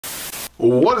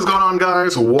What is going on,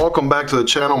 guys? Welcome back to the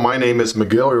channel. My name is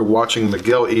Miguel. You're watching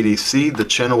Miguel EDC, the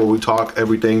channel where we talk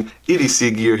everything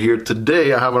EDC gear here.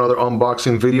 Today I have another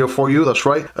unboxing video for you. That's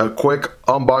right, a quick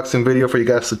unboxing video for you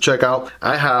guys to check out.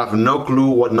 I have no clue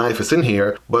what knife is in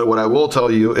here, but what I will tell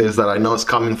you is that I know it's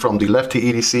coming from the Lefty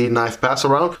EDC knife pass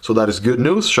around, so that is good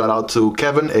news. Shout out to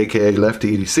Kevin, aka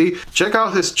Lefty EDC. Check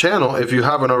out his channel if you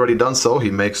haven't already done so.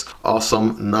 He makes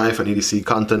awesome knife and EDC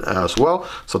content as well,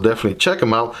 so definitely check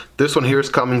him out. This one here is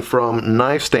coming from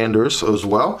Knife Standards as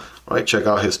well. Right, check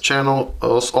out his channel.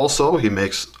 Also, he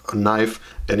makes knife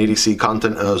and EDC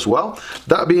content as well.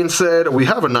 That being said, we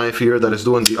have a knife here that is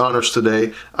doing the honors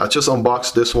today. I just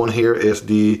unboxed this one here. Is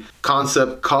the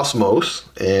Kansept Cosmos,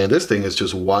 and this thing is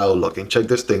just wild looking. Check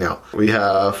this thing out. We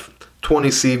have 20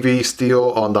 CV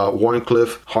steel on the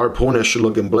Warncliffe harpoonish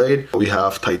looking blade. We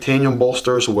have titanium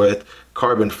bolsters with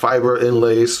carbon fiber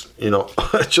inlays. You know,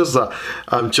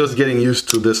 I'm just getting used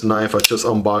to this knife. I just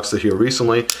unboxed it here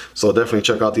recently, so definitely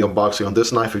check out the unboxing on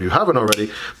this knife if you haven't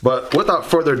already. But without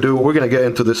further ado, we're gonna get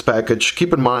into this package.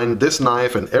 Keep in mind, this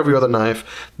knife and every other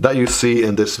knife that you see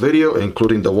in this video,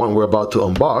 including the one we're about to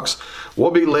unbox,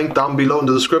 will be linked down below in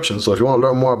the description. So if you want to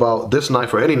learn more about this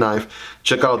knife or any knife,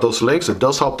 check out those links. It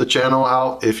does help the channel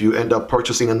out if you end up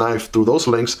purchasing a knife through those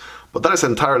links, but that is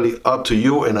entirely up to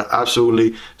you and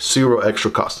absolutely zero extra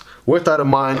cost. With that in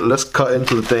mind, let's cut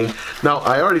into the thing. Now,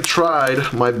 I already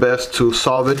tried my best to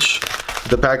salvage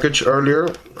the package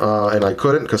earlier, and I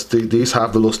couldn't because these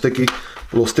have the little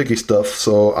sticky stuff.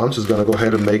 So I'm just gonna go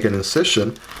ahead and make an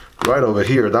incision right over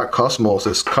here. That Cosmos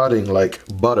is cutting like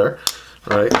butter,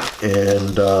 right?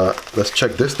 And let's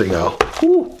check this thing out.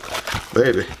 Woo,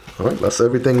 baby. All right, that's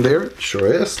everything there.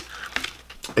 Sure is.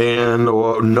 And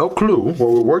no clue what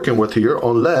we're working with here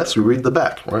unless we read the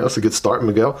back. All right, that's a good start,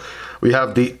 Miguel. We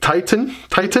have the Titan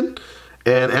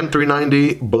and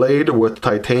M390 blade with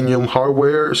titanium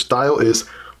hardware. Style is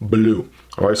blue.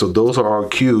 All right, so those are our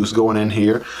cues going in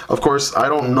here. Of course, I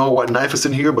don't know what knife is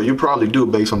in here, but you probably do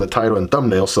based on the title and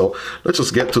thumbnail. So let's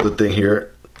just get to the thing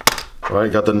here. All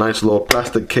right, got the nice little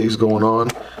plastic case going on,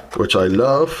 which I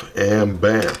love, and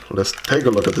bam, let's take a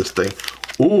look at this thing.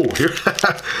 Ooh, here,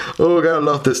 oh, gotta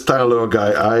love this tiny little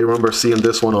guy. I remember seeing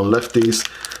this one on Lefty's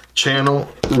channel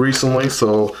recently.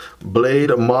 So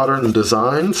Blade Modern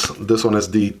Designs. This one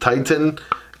is the Titan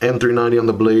M390 on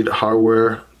the blade,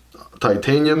 hardware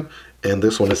titanium, and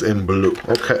this one is in blue.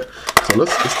 Okay, so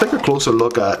let's take a closer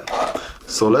look at.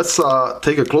 So let's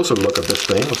take a closer look at this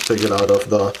thing. Let's take it out of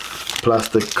the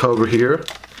plastic cover here.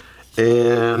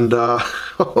 And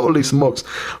holy smokes,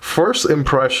 first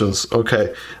impressions.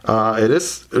 Okay,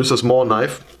 it's a small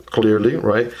knife, clearly,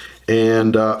 right?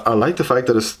 And I like the fact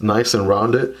that it's nice and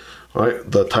rounded, right?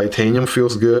 The titanium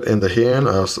feels good in the hand,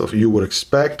 as you would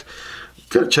expect.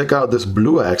 Gotta check out this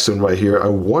blue accent right here. I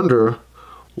wonder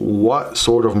what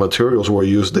sort of materials were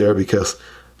used there, because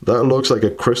that looks like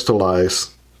a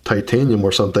crystallized titanium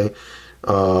or something.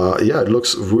 Yeah, it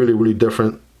looks really, really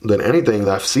different than anything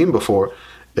that I've seen before,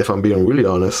 if I'm being really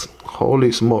honest.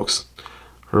 Holy smokes.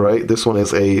 All right, this one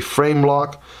is a frame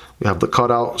lock. We have the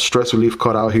cutout, stress relief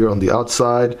cutout here on the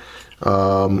outside.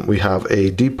 We have a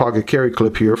deep pocket carry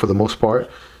clip here for the most part,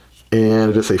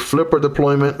 and it is a flipper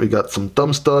deployment. We got some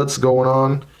thumb studs going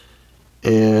on,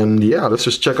 and yeah, let's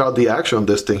just check out the action on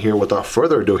this thing here without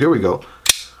further ado. Here we go.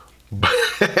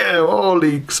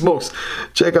 Holy smokes,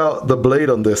 check out the blade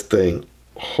on this thing.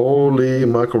 Holy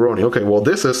macaroni. Okay, well,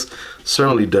 this is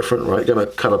certainly different, right? Gonna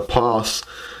kind of pause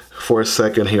for a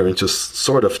second here and just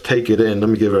sort of take it in. Let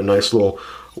me give it a nice little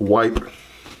wipe.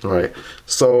 All right,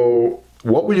 so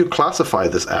what would you classify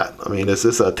this at? I mean, is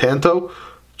this a tanto?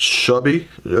 Chubby,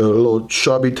 a little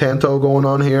chubby tanto going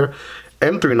on here.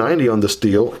 M390 on the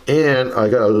steel, and I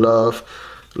gotta love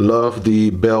the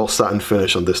bell satin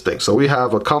finish on this thing. So we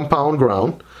have a compound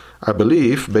ground, I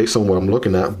believe, based on what I'm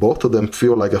looking at. Both of them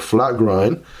feel like a flat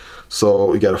grind. So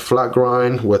we got a flat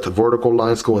grind with vertical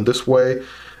lines going this way,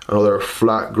 another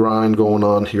flat grind going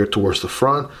on here towards the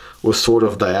front with sort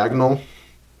of diagonal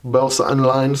bell satin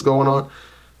lines going on.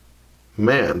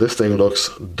 Man, this thing looks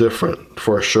different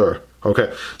for sure.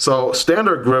 Okay, so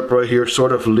standard grip right here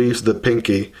sort of leaves the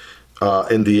pinky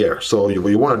in the air. So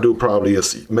what you want to do probably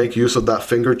is make use of that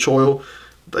finger choil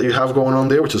that you have going on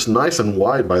there, which is nice and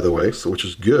wide, by the way, so which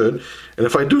is good. And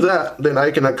if I do that, then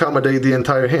I can accommodate the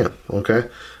entire hand, okay,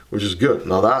 which is good.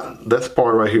 Now that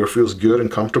part right here feels good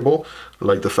and comfortable. I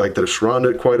like the fact that it's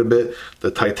rounded quite a bit. The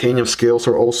titanium scales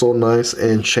are also nice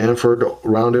and chamfered,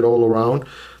 rounded all around.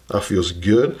 That feels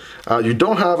good. You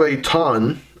don't have a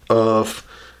ton of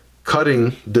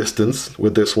cutting distance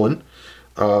with this one.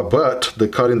 But the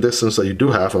cutting distance that you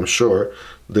do have, I'm sure,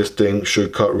 this thing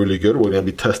should cut really good. We're going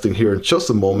to be testing here in just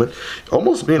a moment.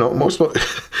 Almost, you know, most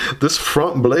this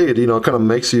front blade, you know, kind of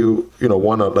makes you, you know,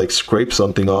 want to like scrape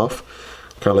something off,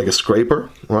 kind of like a scraper,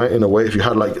 right? In a way, if you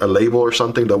had like a label or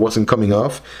something that wasn't coming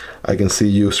off, I can see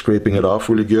you scraping it off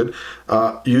really good.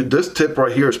 This tip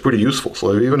right here is pretty useful.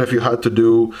 So even if you had to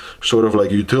do sort of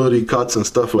like utility cuts and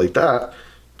stuff like that,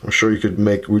 I'm sure you could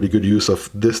make really good use of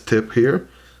this tip here.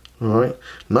 All right,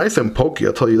 nice and pokey,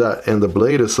 I'll tell you that. And the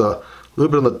blade is a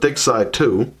little bit on the thick side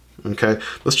too. Okay,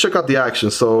 let's check out the action.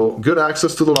 So good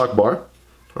access to the lock bar.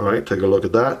 All right, take a look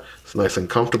at that. It's nice and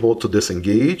comfortable to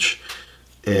disengage.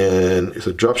 And it's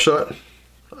a drop shot.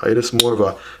 It is more of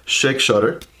a shake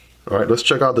shutter. All right, let's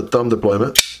check out the thumb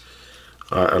deployment.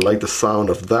 All right, I like the sound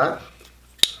of that.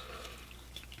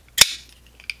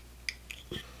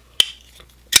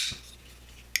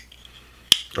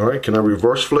 All right, can I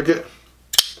reverse flick it?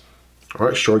 All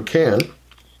right, sure can.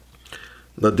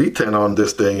 The detent on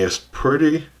this thing is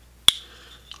pretty,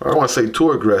 I don't want to say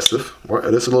too aggressive. Right,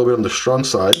 it is a little bit on the strong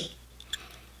side.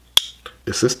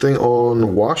 Is this thing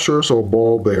on washers or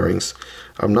ball bearings?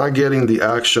 I'm not getting the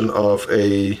action of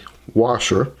a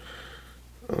washer.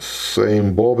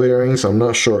 Same ball bearings, I'm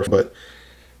not sure, but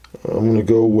I'm gonna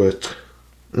go with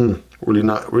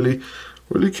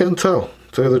really can't tell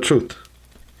you the truth.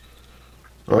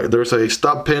 All right, there's a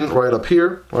stop pin right up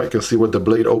here. Right, you can see where the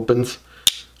blade opens.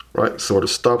 Right, sort of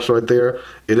stops right there.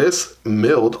 It is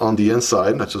milled on the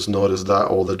inside. I just noticed that,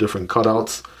 all the different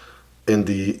cutouts in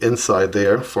the inside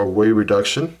there for weight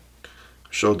reduction.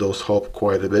 Show those help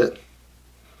quite a bit.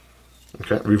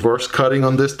 Okay, reverse cutting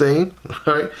on this thing.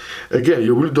 Right, again,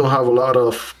 you really don't have a lot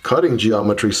of cutting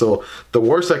geometry, so the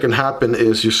worst that can happen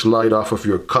is you slide off of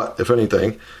your cut, if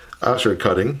anything, after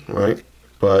cutting. Right,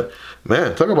 but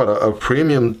man, talk about a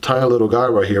premium tiny little guy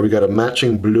right here. We got a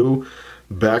matching blue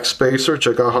backspacer.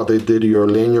 Check out how they did your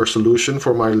lanyard solution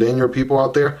for my lanyard people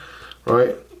out there.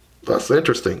 Right, that's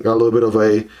interesting. Got a little bit of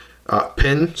a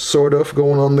pin sort of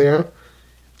going on there, a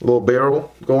little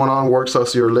barrel going on, works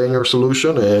as your lanyard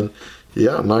solution. And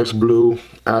yeah, nice blue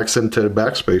accented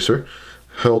backspacer,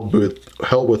 held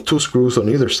with 2 screws on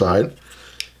either side.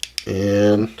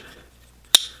 And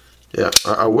yeah,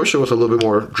 I wish it was a little bit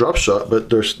more drop shot, but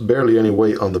there's barely any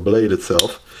weight on the blade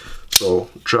itself. So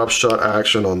drop shot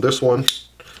action on this one.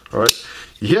 All right,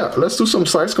 yeah, let's do some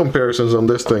size comparisons on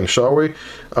this thing, shall we?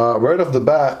 Right off the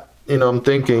bat, you know, I'm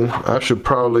thinking I should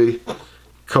probably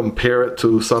compare it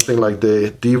to something like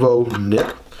the Divo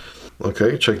NIP.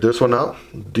 Okay, check this one out.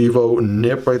 Divo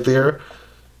NIP right there,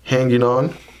 hanging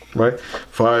on. Right,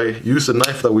 if I use the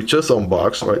knife that we just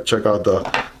unboxed, right, check out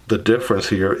the difference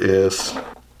here is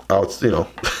out, you know,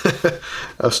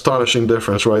 astonishing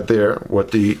difference right there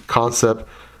with the Kansept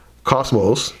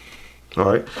Cosmos. All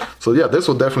right, so yeah, this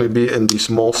will definitely be in the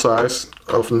small size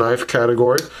of knife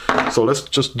category. So let's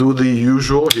just do the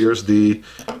usual. Here's the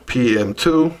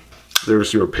PM2.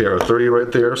 There's your Para 30 right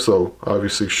there. So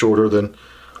obviously shorter than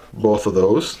both of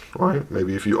those, right?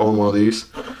 Maybe if you own one of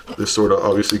these, this sort of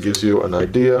obviously gives you an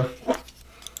idea.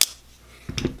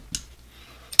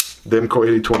 Demko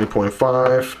AD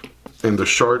 20.5 in the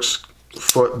shark's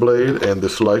foot blade and the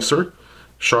slicer.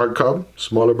 Shark Cub,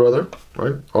 smaller brother,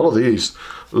 right? All of these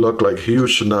look like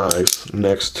huge knives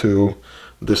next to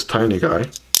this tiny guy,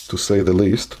 to say the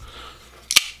least.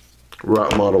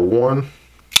 Rot Model 1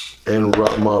 and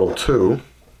Rot Model 2.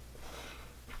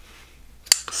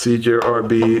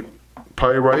 CJRB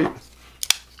Pyrite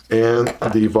and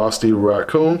the Vosteed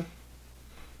Raccoon.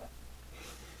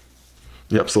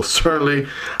 Yep, so certainly,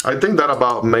 I think that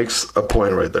about makes a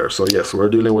point right there. So yes, we're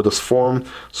dealing with this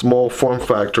small form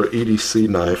factor EDC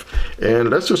knife. And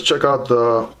let's just check out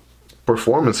the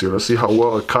performance here. Let's see how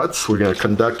well it cuts. We're gonna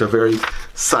conduct a very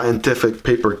scientific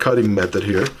paper cutting method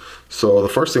here. So the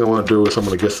first thing I wanna do is I'm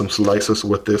gonna get some slices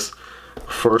with this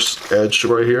first edge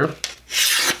right here.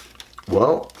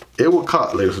 Well, it will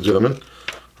cut, ladies and gentlemen.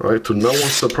 All right, to no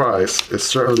one's surprise, it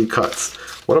certainly cuts.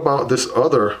 What about this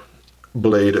other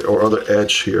blade or other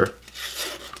edge here?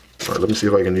 All right, let me see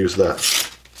if I can use that.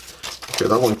 Okay,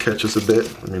 that one catches a bit.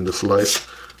 I mean, the slice,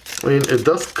 I mean, it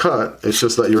does cut. It's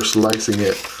just that you're slicing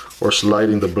it or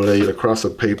sliding the blade across the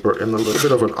paper in a little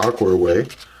bit of an awkward way.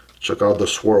 Check out the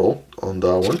swirl on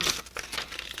that one.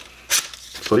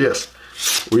 So yes,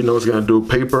 we know it's gonna do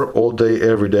paper all day,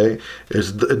 every day.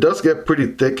 It does get pretty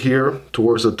thick here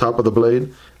towards the top of the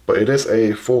blade, but it is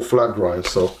a full flat grind.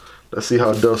 So let's see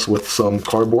how it does with some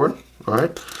cardboard. All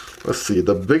right, let's see.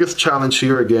 The biggest challenge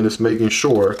here again is making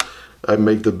sure I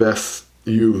make the best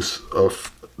use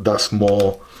of that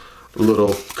small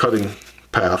little cutting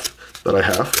path that I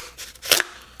have.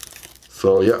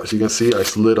 So yeah, as you can see, I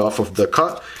slid off of the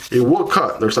cut It will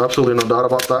cut, there's absolutely no doubt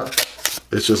about that.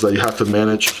 It's just that you have to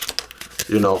manage,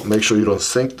 you know, make sure you don't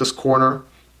sink this corner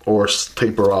or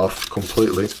taper off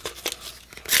completely.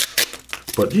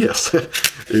 But yes,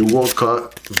 it will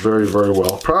cut very, very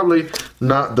well. Probably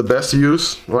not the best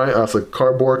use, right, as a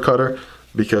cardboard cutter,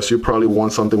 because you probably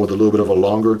want something with a little bit of a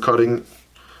longer cutting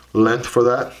length for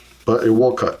that, but it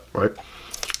will cut, right?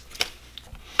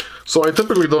 So I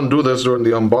typically don't do this during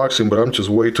the unboxing, but I'm just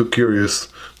way too curious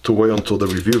to wait until the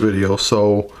review video.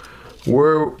 So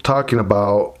we're talking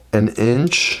about an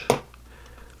inch,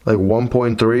 like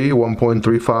 1.3,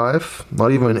 1.35,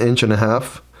 not even an inch and a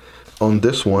half on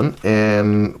this one,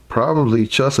 and probably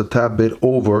just a tad bit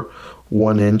over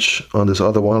 1 inch on this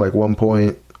other one, like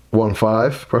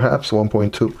 1.15, perhaps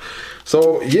 1.2.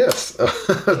 So yes,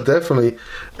 definitely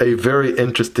a very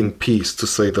interesting piece, to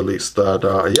say the least. That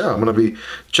yeah, I'm gonna be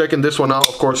checking this one out.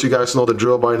 Of course, you guys know the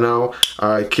drill by now.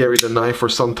 I carry the knife for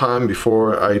some time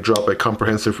before I drop a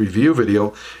comprehensive review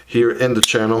video here in the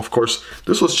channel. Of course,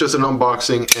 this was just an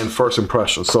unboxing and first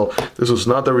impression, so this was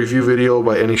not the review video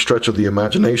by any stretch of the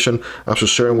imagination. I'm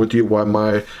just sharing with you what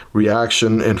my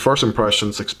reaction and first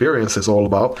impressions experience is all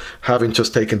about, having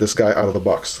just taken this guy out of the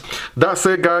box. That's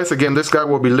it, guys. Again, this guy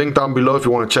will be linked down below if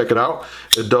you want to check it out.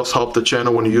 It does help the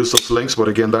channel when you use those links, but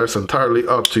again, that is entirely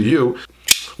up to you.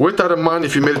 With that in mind,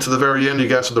 if you made it to the very end, you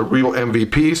guys are the real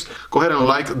MVPs. Go ahead and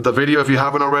like the video if you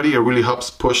haven't already. It really helps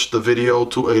push the video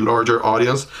to a larger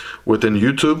audience within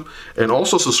YouTube. And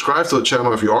also subscribe to the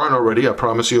channel if you aren't already. I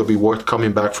promise you it'll be worth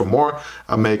coming back for more.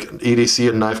 I make EDC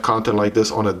and knife content like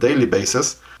this on a daily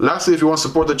basis. Lastly, if you want to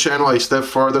support the channel a step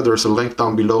further, there's a link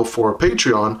down below for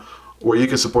Patreon, where you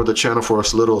can support the channel for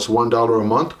as little as $1 a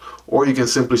month, or you can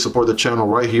simply support the channel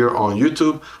right here on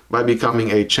YouTube by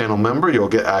becoming a channel member. You'll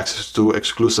get access to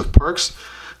exclusive perks.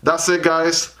 That's it,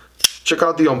 guys. Check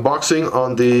out the unboxing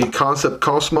on the Kansept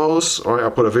Cosmos. All right,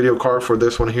 I'll put a video card for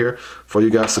this one here for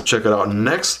you guys to check it out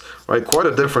next. All right, quite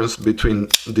a difference between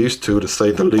these two, to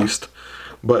say the least.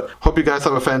 But hope you guys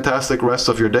have a fantastic rest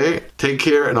of your day. Take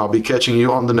care, and I'll be catching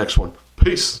you on the next one.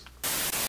 Peace.